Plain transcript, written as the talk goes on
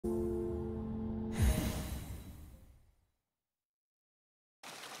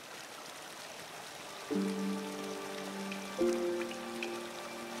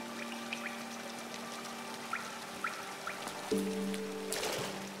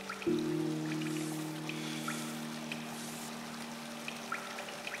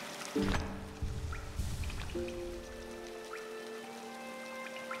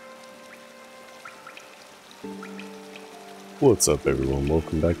What's up, everyone?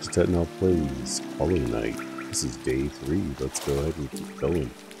 Welcome back to pt10 Plays Hollow Knight. This is day 3. Let's go ahead and keep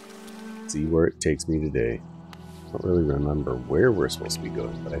going. See where it takes me today. I don't really remember where we're supposed to be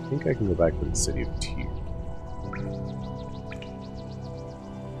going, but I think I can go back to the city of Tyr.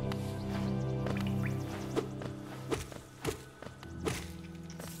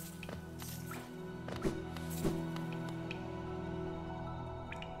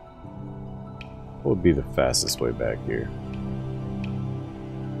 What would be the fastest way back here?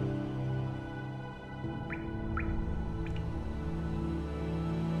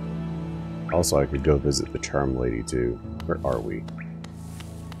 Also, I could go visit the Charm Lady too. Where are we?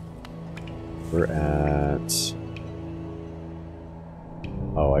 We're at...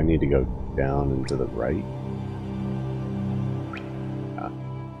 Oh, I need to go down and to the right.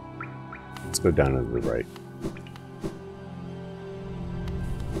 Let's go down and to the right.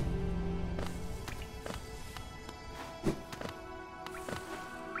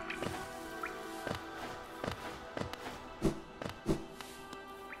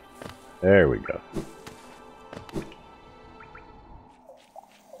 There we go.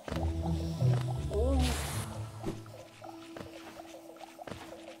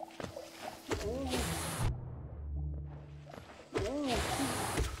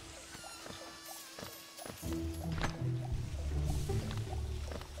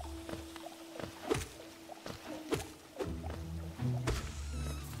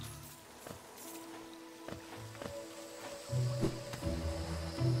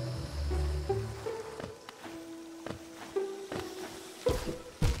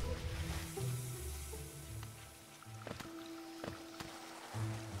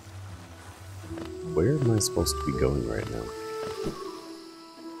 Where am I supposed to be going right now?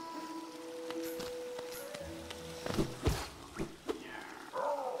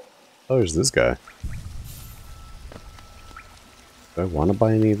 Oh, there's this guy. Do I want to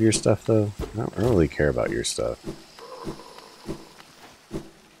buy any of your stuff, though? I don't really care about your stuff.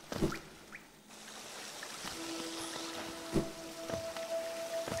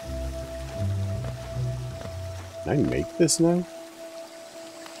 Can I make this now?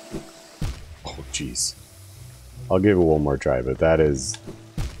 Jeez. I'll give it one more try, but that is...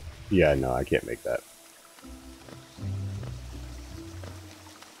 Yeah, no, I can't make that.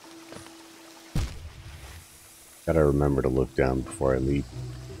 Gotta remember to look down before I leap.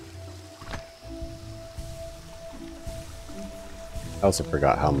 I also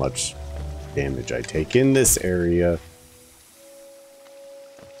forgot how much damage I take in this area.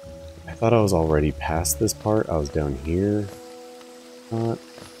 I thought I was already past this part. I was down here. Not.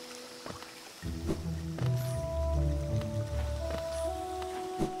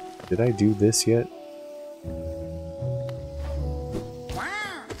 Did I do this yet?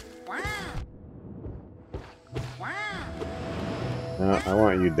 No, I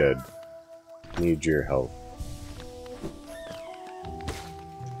want you dead. Need your help.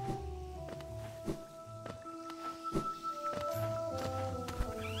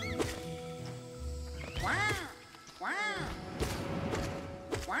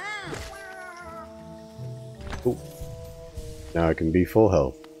 Ooh. Now I can be full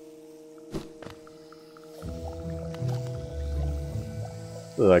health.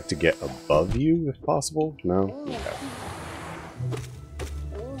 I'd like to get above you, if possible? No? Okay.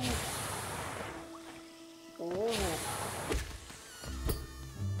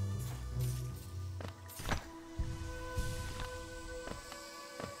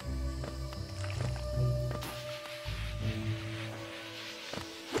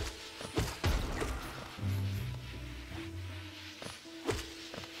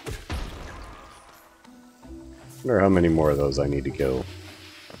 I wonder how many more of those I need to kill.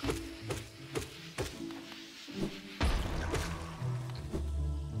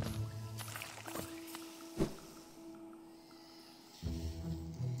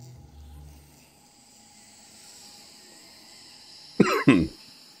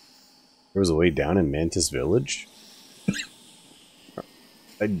 There was a way down in Mantis Village?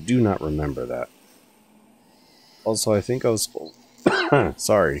 I do not remember that. Also, I think I was supposed...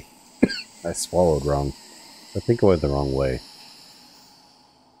 Sorry. I swallowed wrong. I think I went the wrong way.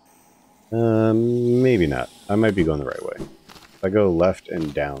 Maybe not. I might be going the right way. If I go left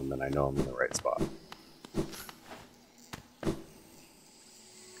and down, then I know I'm in the right spot.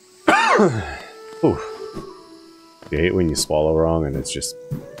 Ooh. You hate when you swallow wrong and it's just...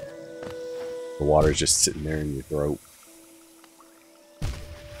 The water's just sitting there in your throat.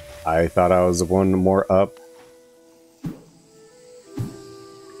 I thought I was one more up.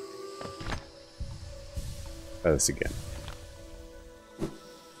 Try this again.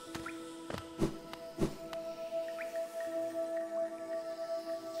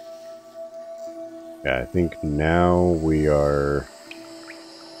 Yeah, I think now we are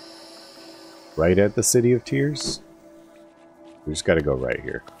right at the City of Tears. We just gotta go right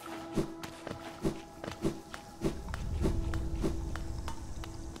here.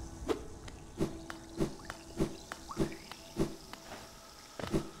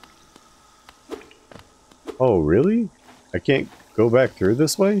 Oh, really? I can't go back through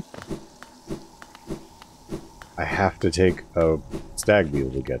this way? I have to take a stag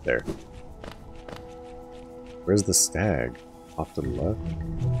beetle to get there. Where's the stag? Off to the left?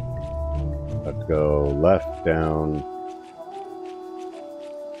 Have to go left, down,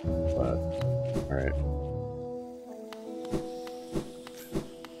 left. Alright.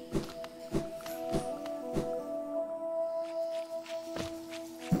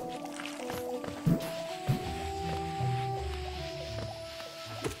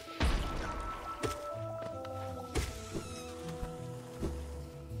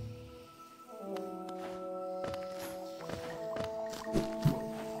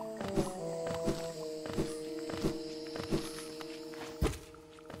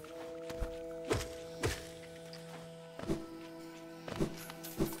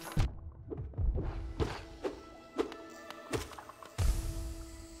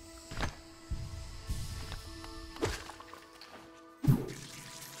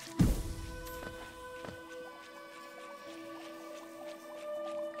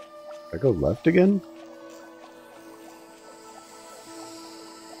 I go left again?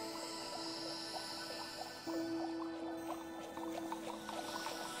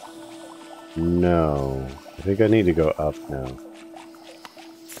 No. I think I need to go up now.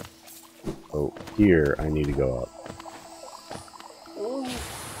 Oh, here I need to go up.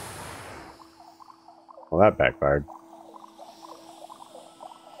 Well, that backfired.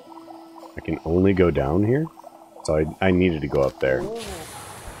 I can only go down here? So I needed to go up there.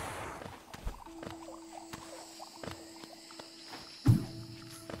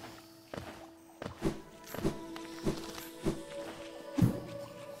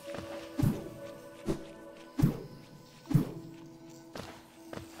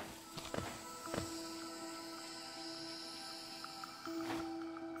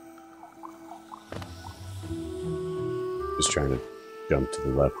 Just trying to jump to the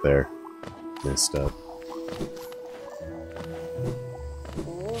left there. Messed up.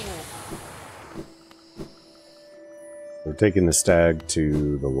 We're taking the stag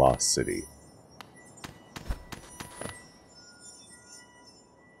to the Lost City.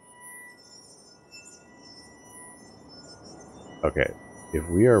 Okay, if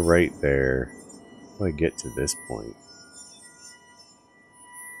we are right there, how do I get to this point?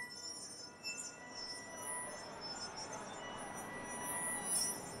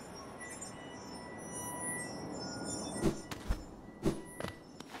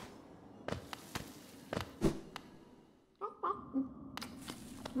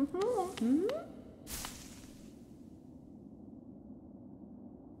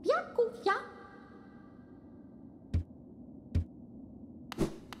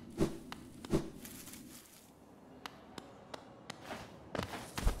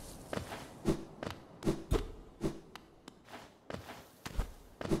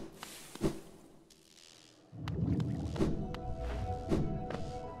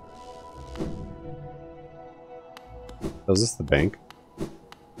 Oh, is this the bank?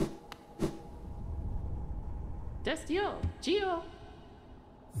 Gio.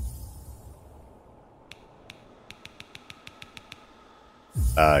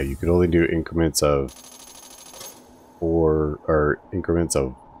 You could only do increments of 4 or increments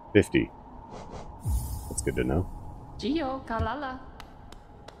of 50. That's good to know. Gio Kalala.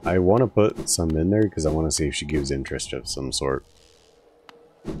 I want to put some in there because I want to see if she gives interest of some sort.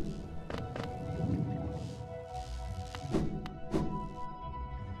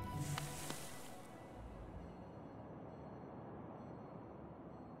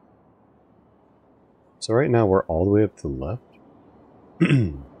 So right now we're all the way up to the left.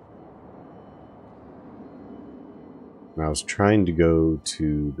 I was trying to go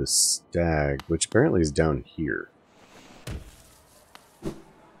to the stag, which apparently is down here.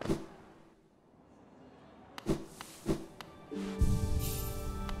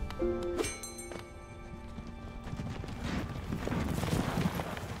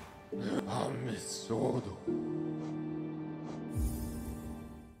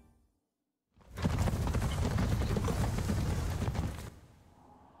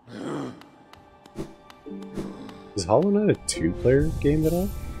 Is Hollow Knight a 2-player game at all?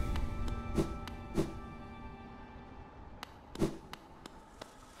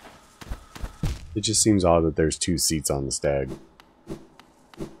 It just seems odd that there's 2 seats on the stag.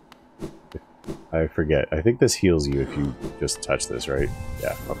 I forget. I think this heals you if you just touch this, right?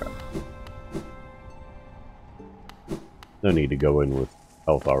 Yeah, okay. No need to go in with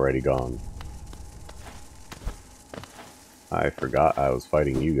health already gone. I forgot I was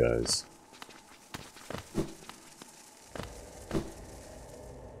fighting you guys.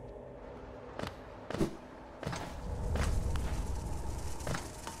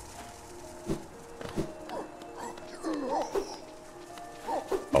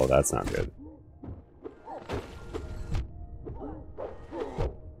 Oh, that's not good.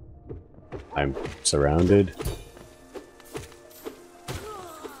 I'm surrounded.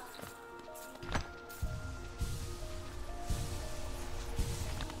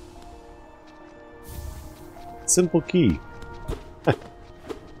 Simple key.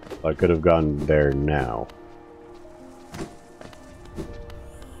 I could have gone there now.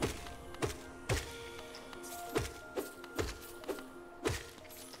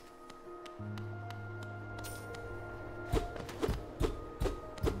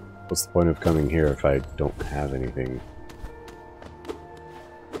 What's the point of coming here if I don't have anything?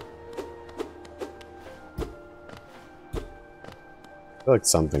 I feel like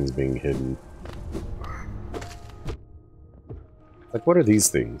something's being hidden. Like, what are these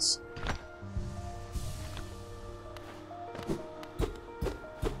things?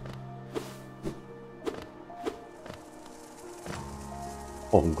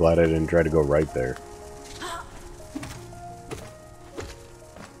 Oh, I'm glad I didn't try to go right there.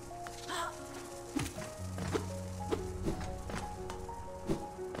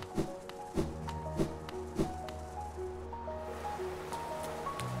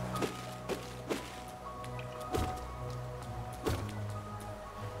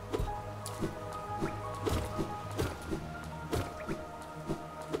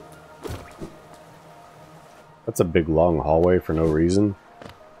 That's a big long hallway for no reason.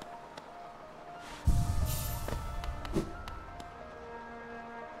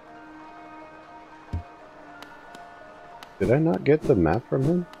 Did I not get the map from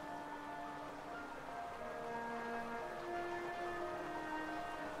him?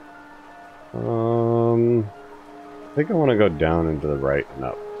 I think I want to go down and to the right and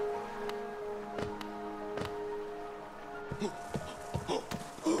up.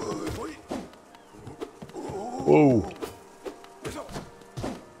 Whoa!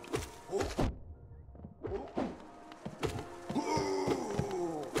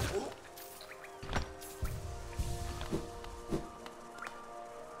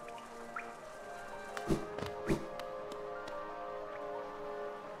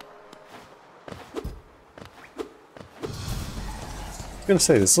 I was gonna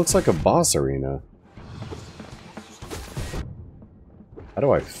say, this looks like a boss arena. How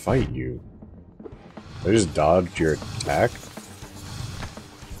do I fight you? I just dodged your attack?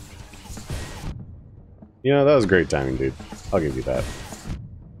 You know, that was great timing, dude. I'll give you that.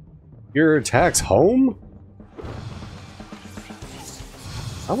 Your attack's home?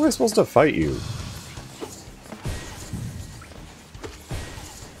 How am I supposed to fight you?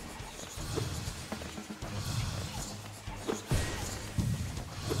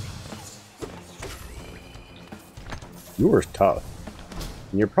 You were tough.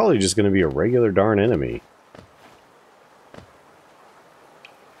 And you're probably just going to be a regular darn enemy.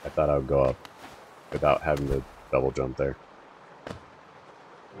 I thought I would go up without having to double jump there.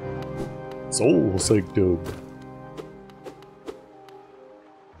 Soul Sanctum.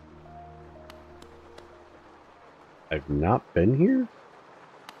 I've not been here?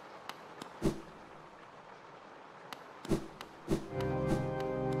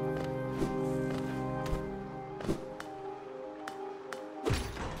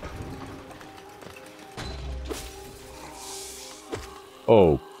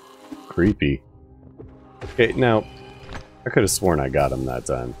 Oh, creepy. Okay, now, I could have sworn I got him that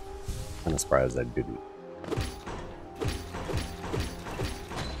time. Kind of surprised I didn't.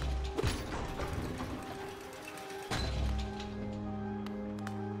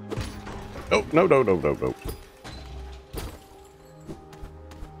 Oh, no, no, no, no, no.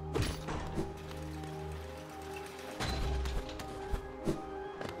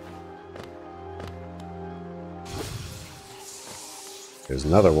 There's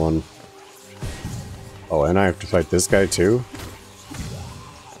another one. Oh, and I have to fight this guy too?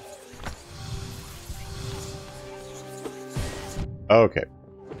 Okay.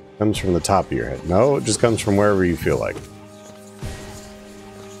 Comes from the top of your head. No, it just comes from wherever you feel like.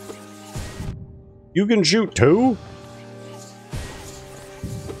 You can shoot too?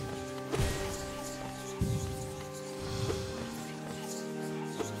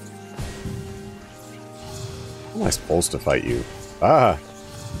 supposed to fight you. Ah!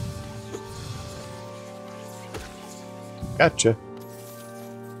 Gotcha.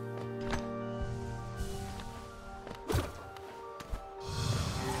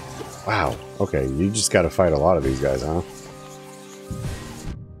 Wow. Okay, you just gotta fight a lot of these guys, huh?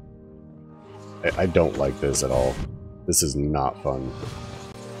 I don't like this at all. This is not fun.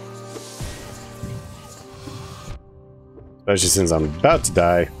 Especially since I'm about to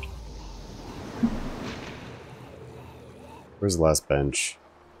die. Where's the last bench?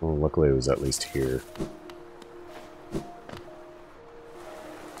 Well, luckily it was at least here.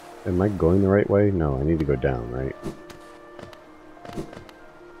 Am I going the right way? No, I need to go down, right?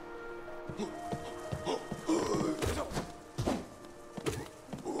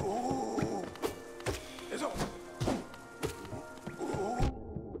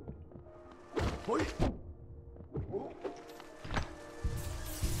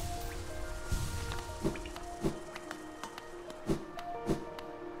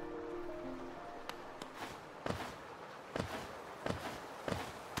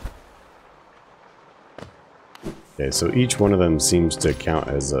 Okay, so each one of them seems to count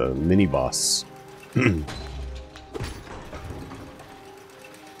as a mini-boss.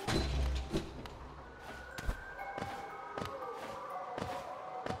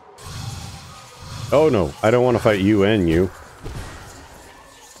 Oh no, I don't want to fight you and you.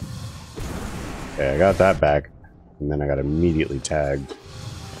 Okay, I got that back. And then I got immediately tagged.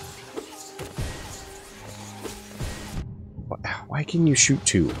 Why can you shoot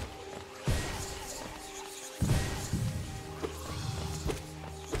two?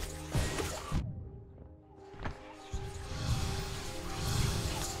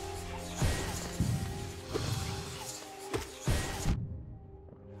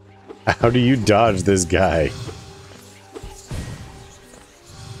 How do you dodge this guy?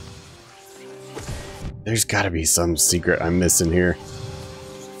 There's gotta be some secret I'm missing here.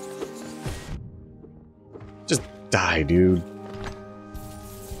 Just die, dude.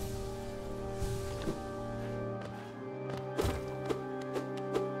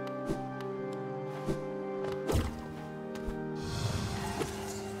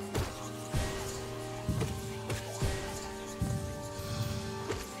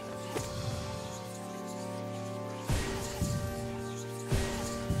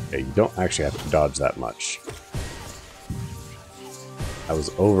 Okay, you don't actually have to dodge that much. I was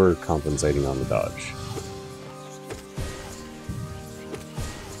overcompensating on the dodge.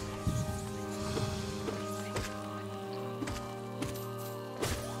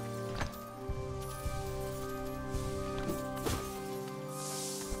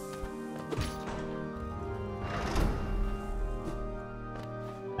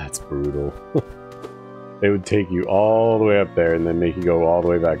 That's brutal. They would take you all the way up there and then make you go all the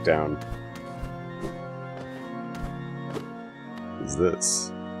way back down. What is this?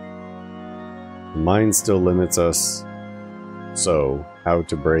 The mind still limits us, so how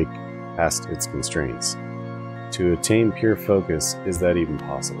to break past its constraints. To attain pure focus, is that even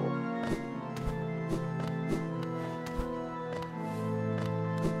possible?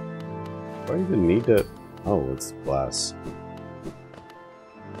 Do I even need to... Oh, it's glass.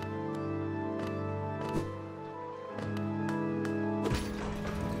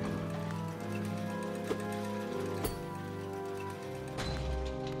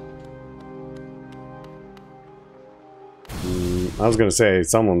 I was gonna say,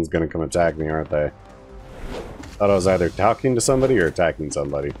 someone's gonna come attack me, aren't they? Thought I was either talking to somebody or attacking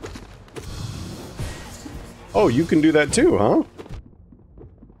somebody. Oh, you can do that too, huh?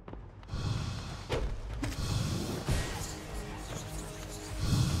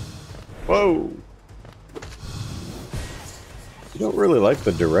 Whoa! You don't really like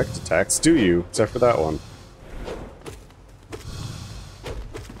the direct attacks, do you? Except for that one.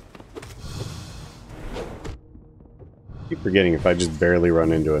 I keep forgetting if I just barely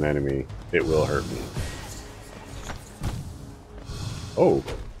run into an enemy, it will hurt me. Oh,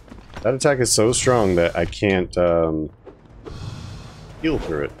 that attack is so strong that I can't heal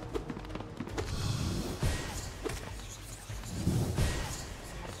through it.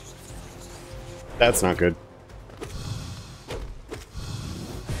 That's not good.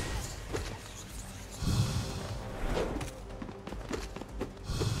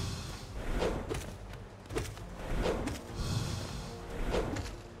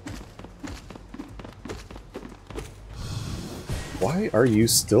 Why are you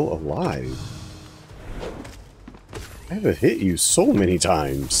still alive? I haven't hit you so many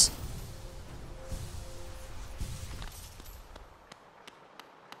times.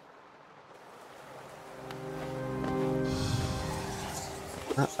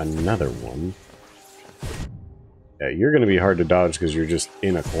 Not another one. Yeah, you're going to be hard to dodge because you're just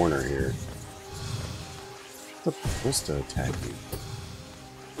in a corner here. What's supposed to attack you?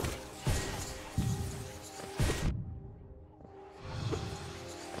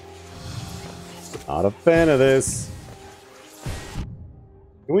 Not a fan of this.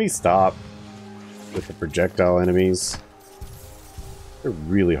 Can we stop with the projectile enemies? They're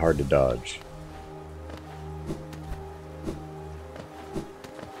really hard to dodge.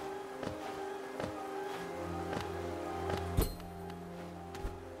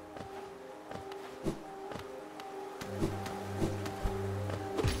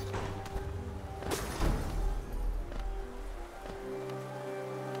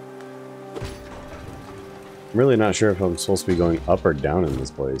 I'm really not sure if I'm supposed to be going up or down in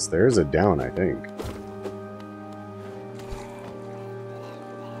this place. There's a down, I think.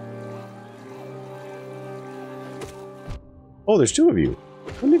 Oh, there's two of you.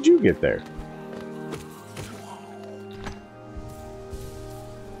 When did you get there?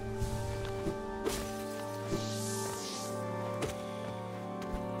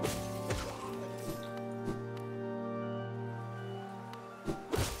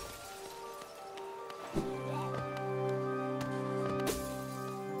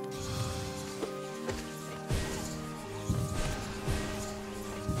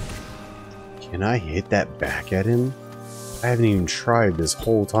 Can I hit that back at him? I haven't even tried this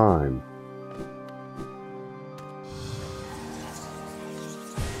whole time.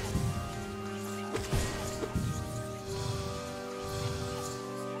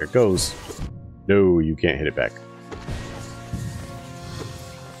 There it goes. No, you can't hit it back.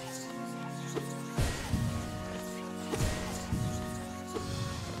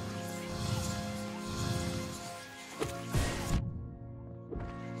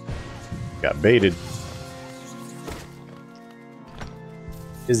 Got baited.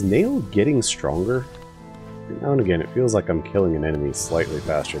 Is Nail getting stronger? Now and again, it feels like I'm killing an enemy slightly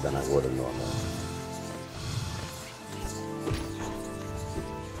faster than I would have normally.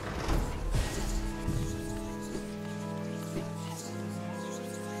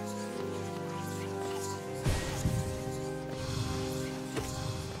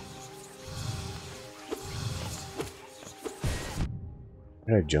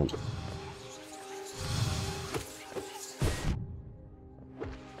 Where did I jump?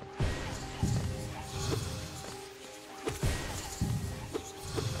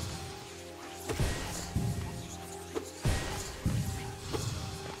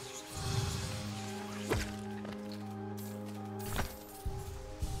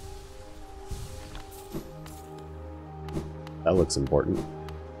 That looks important.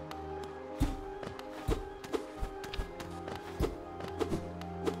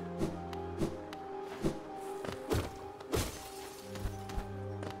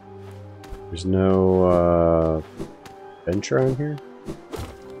 There's no bench around here?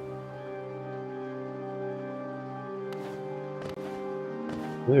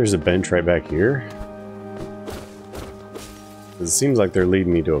 There's a bench right back here. It seems like they're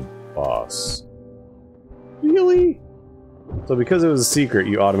leading me to a boss. Really? So because it was a secret,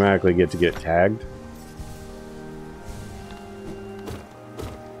 you automatically get to get tagged?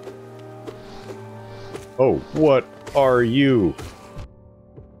 Oh, what are you?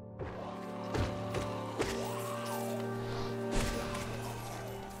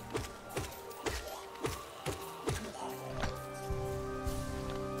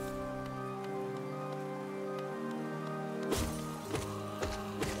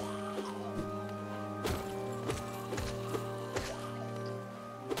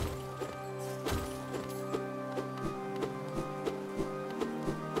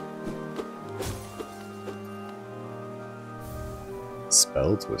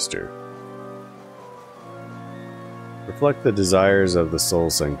 Spell Twister. Reflect the desires of the Soul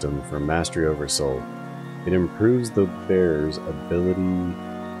Sanctum for mastery over soul. It improves the bearer's ability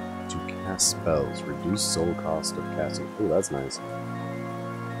to cast spells. Reduce soul cost of casting. Ooh, that's nice.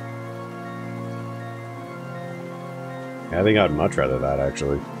 Yeah, I think I'd much rather that,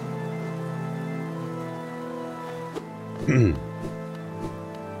 actually.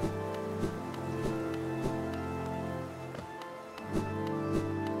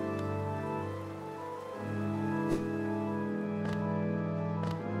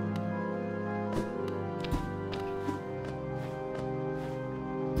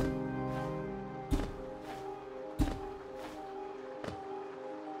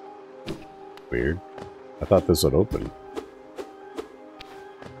 Weird. I thought this would open.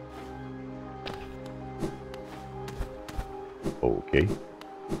 Okay.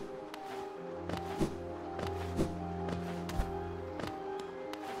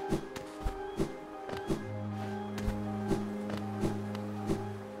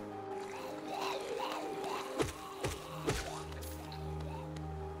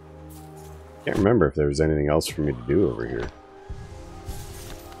 Can't remember if there was anything else for me to do over here.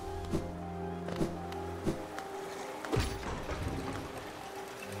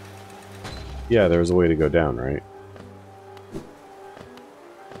 Yeah, there was a way to go down, right?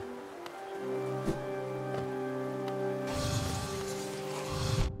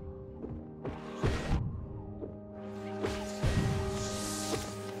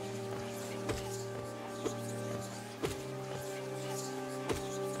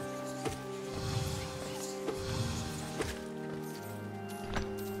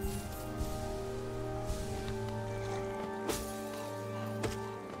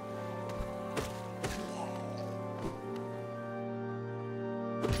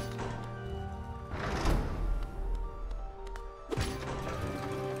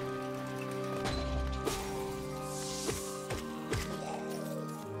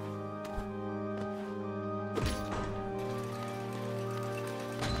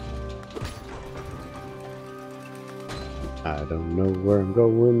 I don't know where I'm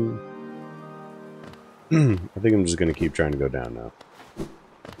going. I think I'm just gonna keep trying to go down now.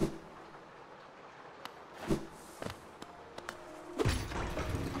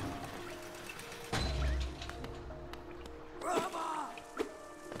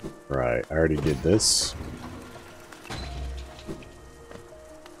 Right, I already did this.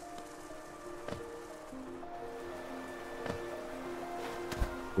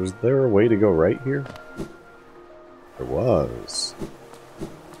 Was there a way to go right here? There was.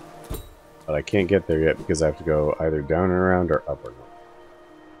 But I can't get there yet because I have to go either down and around or up or down.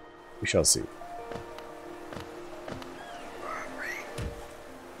 We shall see.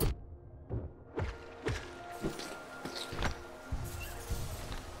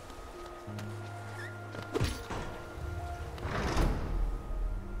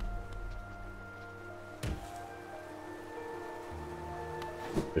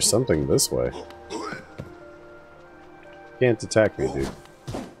 There's something this way. Can't attack me, dude.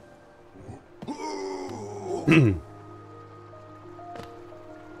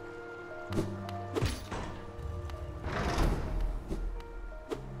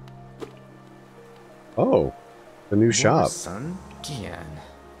 Oh, the new shop.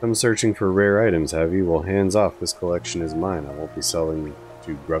 I'm searching for rare items, have you? Well, hands off, this collection is mine. I won't be selling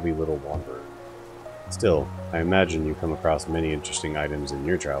to grubby little wanderers. Still, I imagine you come across many interesting items in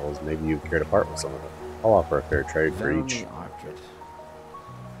your travels. Maybe you care to part with some of them. I'll offer a fair trade for each.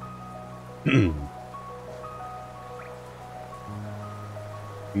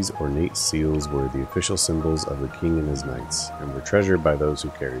 These ornate seals were the official symbols of the king and his knights, and were treasured by those who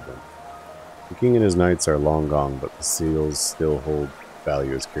carried them. The king and his knights are long gone, but the seals still hold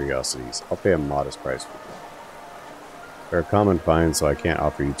value as curiosities. I'll pay a modest price for them. They're a common find, so I can't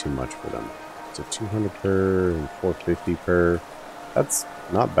offer you too much for them. So 200 per and 450 per. That's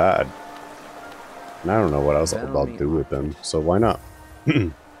not bad. And I don't know what else I'll do with them, so why not?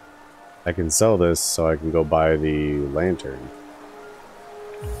 I can sell this so I can go buy the lantern.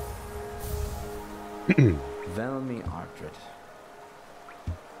 Velmi Artred.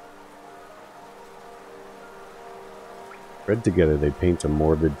 Read together, they paint a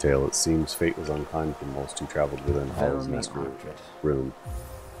morbid tale. It seems fate was unkind for most who traveled within Hollow's nest room.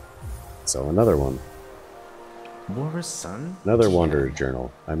 So another one. Another wanderer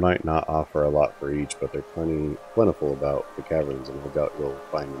journal. I might not offer a lot for each, but they're plentiful about the caverns, and I doubt you'll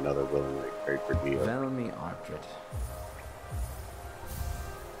find another willingly trade for Dio. Velmi Artred.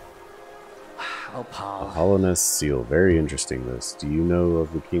 Oh, Paul. A Hollowness seal. Very interesting, this. Do you know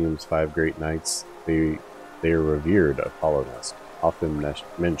of the kingdom's 5 great knights? They are revered of Hollowness, often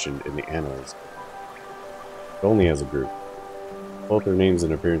mentioned in the annals, but only as a group. Both their names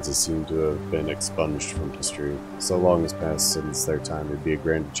and appearances seem to have been expunged from history. So long has passed since their time, it'd be a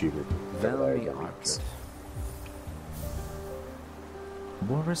grand achievement.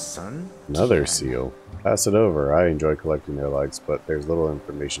 Another seal. Pass it over. I enjoy collecting their likes, but there's little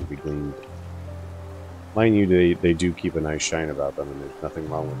information to be gleaned. Mind you, they do keep a nice shine about them, and there's nothing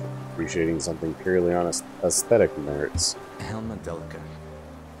wrong with it. Appreciating something purely on aesthetic merits.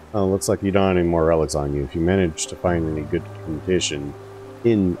 Oh, looks like you don't have any more relics on you. If you manage to find any good condition,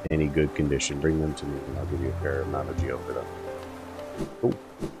 bring them to me, and I'll give you a fair amount of geo for them. Oh.